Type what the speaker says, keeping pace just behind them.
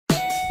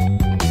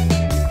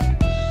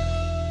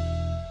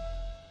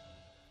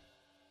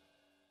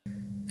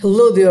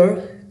Hello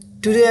there.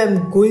 Today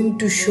I'm going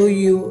to show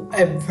you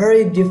a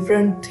very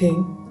different thing,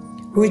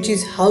 which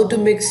is how to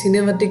make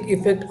cinematic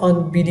effect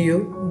on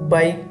video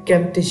by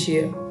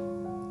Camtasia.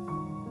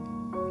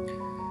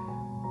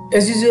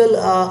 As usual,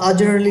 I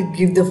generally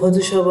give the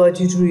Photoshop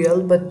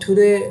tutorial, but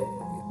today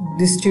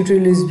this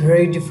tutorial is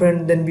very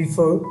different than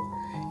before.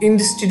 In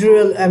this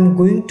tutorial, I'm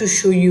going to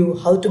show you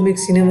how to make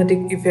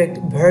cinematic effect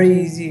very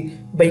easy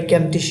by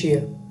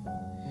Camtasia.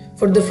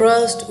 For the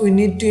first, we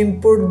need to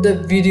import the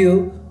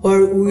video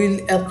where we will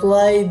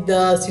apply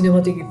the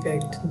cinematic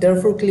effect.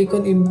 Therefore, click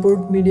on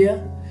import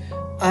media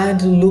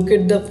and look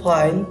at the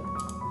file.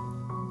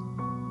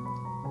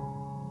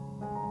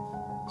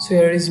 So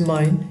here is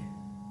mine.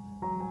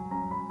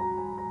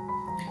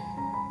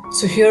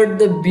 So here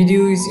the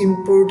video is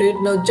imported.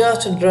 Now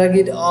just drag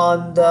it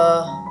on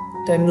the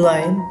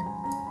timeline.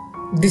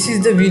 This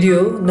is the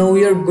video. Now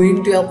we are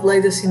going to apply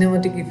the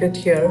cinematic effect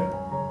here.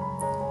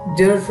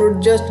 Therefore,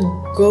 just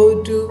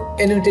go to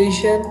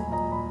annotation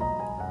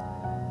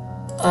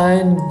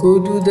and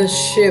go to the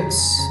shapes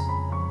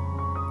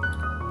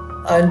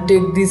and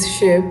take this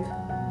shape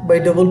by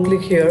double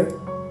click here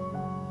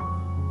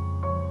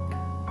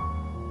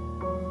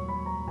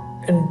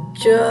and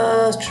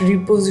just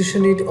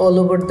reposition it all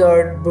over the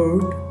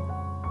artboard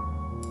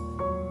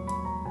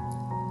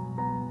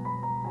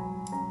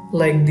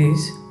like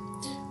this.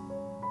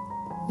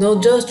 Now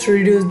just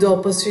reduce the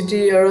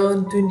opacity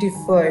around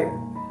 25.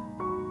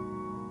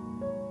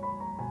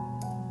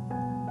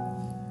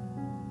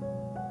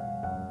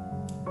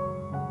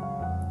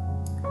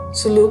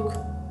 So look,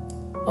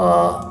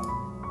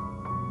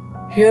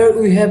 here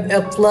we have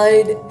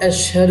applied a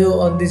shadow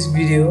on this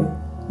video.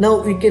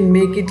 Now we can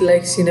make it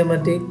like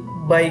cinematic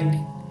by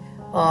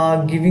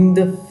giving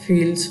the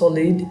fill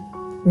solid.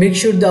 Make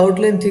sure the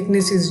outline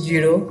thickness is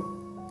 0,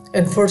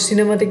 and for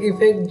cinematic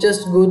effect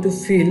just go to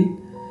fill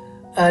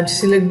and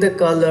select the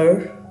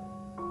color.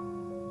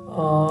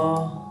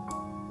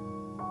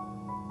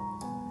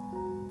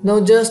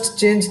 Now just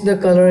change the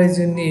color as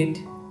you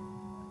need.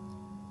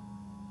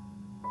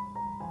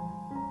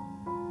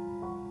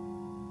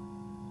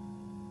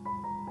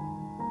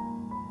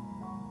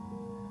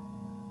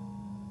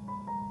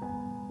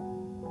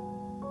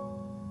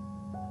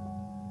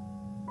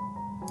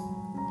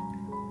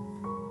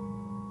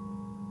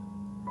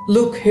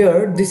 Look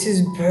here, this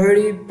is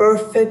very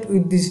perfect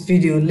with this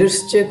video.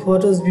 Let's check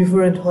what was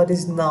before and what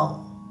is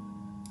now.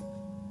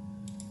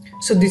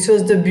 So this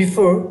was the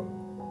before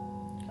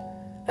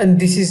and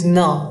this is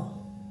now.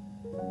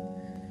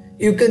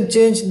 You can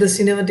change the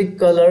cinematic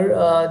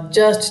color,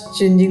 just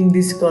changing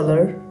this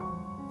color.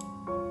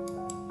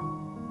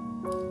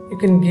 You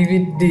can give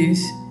it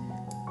this.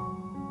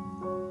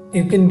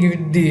 You can give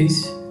it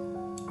this.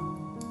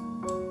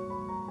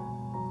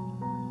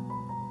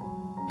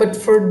 But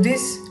for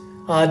this,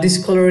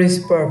 this color is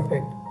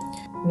perfect.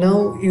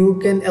 Now you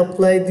can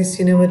apply this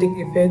cinematic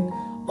effect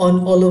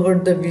on all over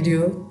the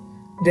video.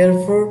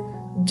 Therefore,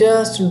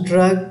 just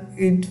drag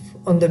it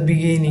on the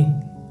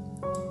beginning.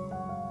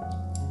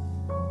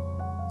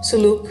 So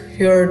look,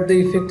 here the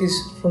effect is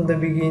from the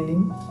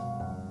beginning.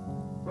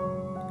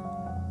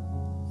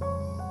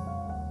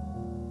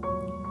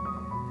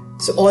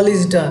 So all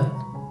is done.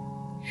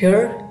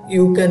 Here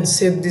you can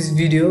save this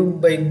video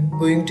by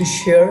going to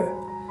share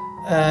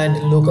and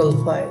local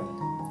file.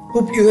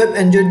 Hope you have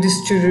enjoyed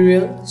this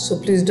tutorial. So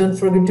please don't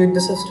forget to hit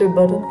the subscribe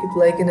button, keep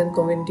liking and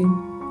commenting.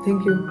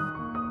 Thank you.